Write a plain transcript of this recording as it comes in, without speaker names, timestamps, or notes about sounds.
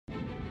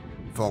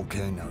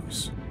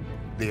Volcanoes,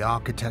 the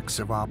architects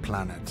of our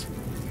planet.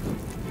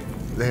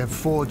 They have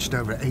forged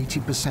over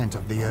 80%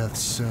 of the Earth's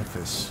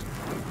surface.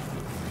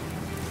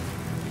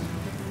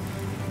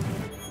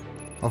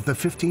 Of the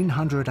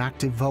 1,500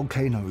 active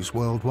volcanoes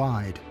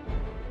worldwide,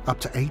 up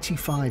to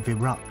 85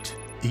 erupt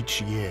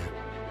each year.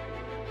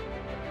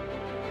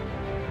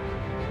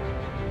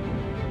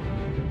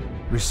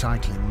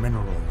 Recycling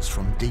minerals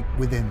from deep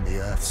within the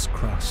Earth's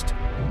crust.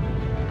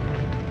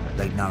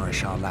 They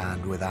nourish our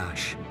land with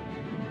ash,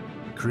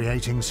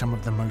 creating some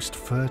of the most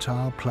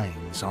fertile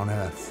plains on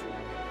Earth.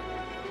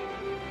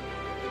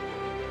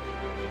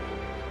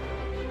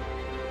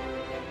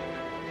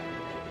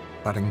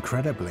 But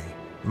incredibly,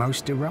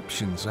 most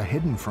eruptions are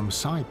hidden from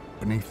sight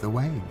beneath the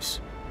waves.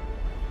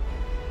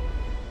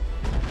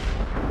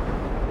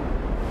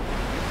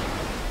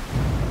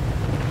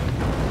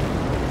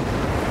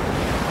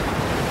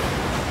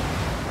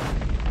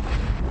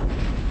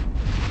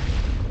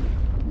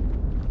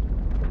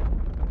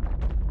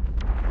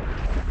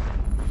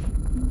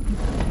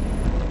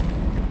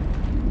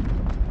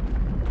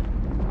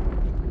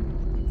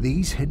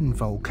 These hidden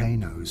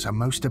volcanoes are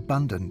most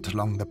abundant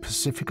along the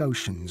Pacific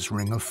Ocean's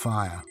Ring of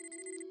Fire,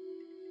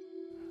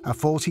 a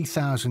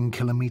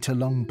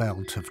 40,000-kilometre-long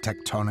belt of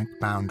tectonic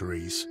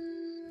boundaries.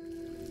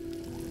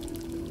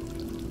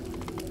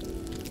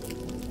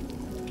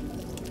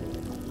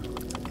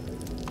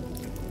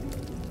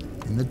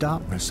 In the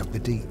darkness of the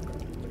deep,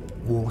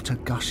 water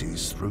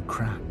gushes through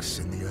cracks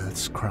in the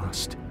Earth's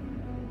crust,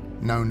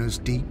 known as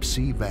deep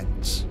sea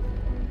vents.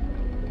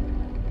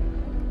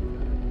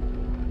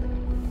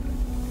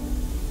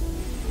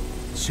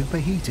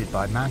 Superheated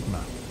by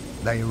magma,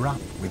 they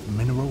erupt with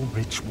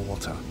mineral-rich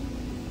water,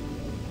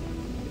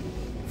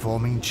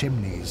 forming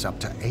chimneys up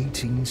to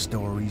 18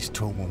 stories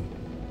tall.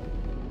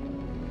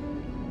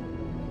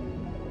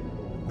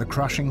 The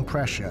crushing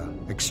pressure,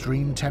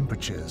 extreme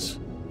temperatures,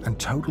 and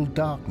total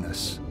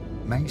darkness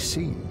may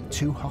seem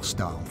too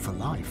hostile for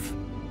life.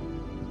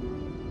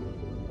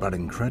 But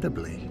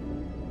incredibly,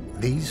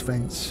 these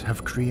vents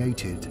have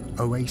created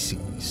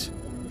oases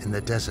in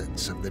the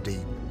deserts of the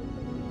deep.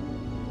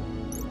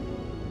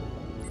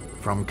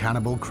 From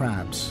cannibal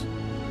crabs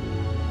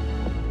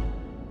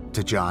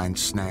to giant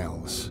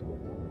snails,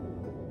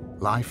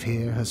 life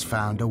here has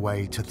found a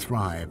way to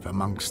thrive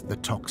amongst the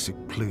toxic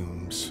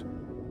plumes.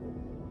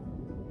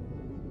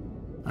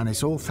 And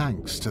it's all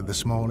thanks to the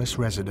smallest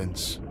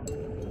residents,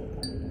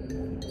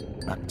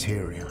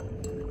 bacteria.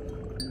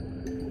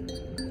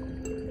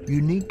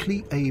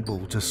 Uniquely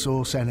able to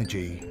source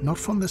energy not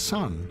from the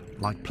sun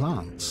like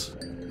plants,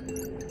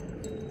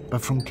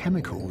 but from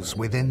chemicals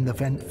within the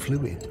vent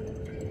fluid.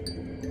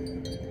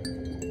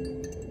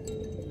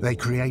 They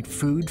create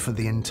food for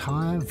the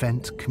entire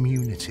vent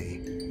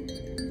community.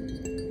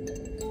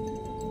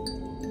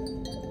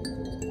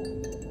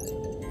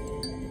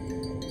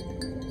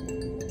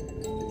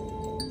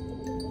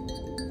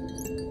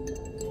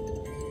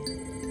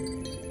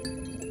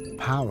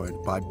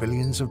 Powered by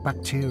billions of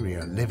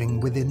bacteria living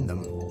within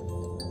them,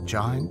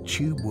 giant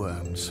tube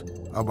worms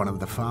are one of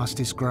the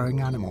fastest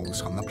growing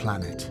animals on the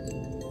planet.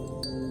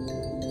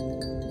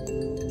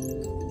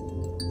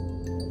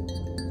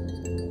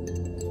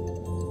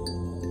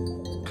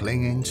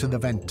 Clinging to the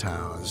vent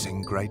towers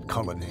in great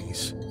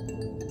colonies,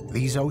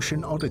 these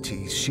ocean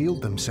oddities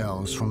shield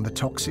themselves from the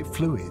toxic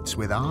fluids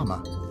with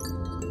armor.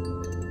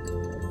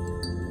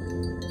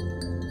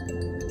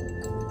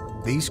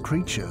 These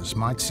creatures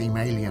might seem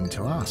alien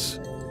to us,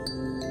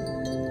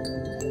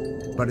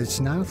 but it's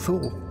now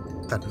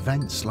thought that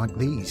vents like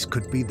these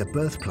could be the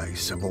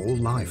birthplace of all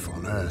life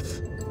on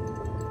Earth.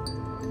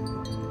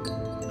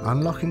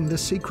 Unlocking the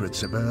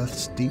secrets of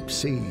Earth's deep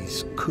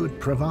seas could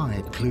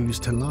provide clues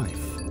to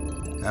life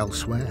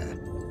elsewhere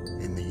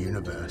in the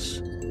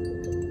universe.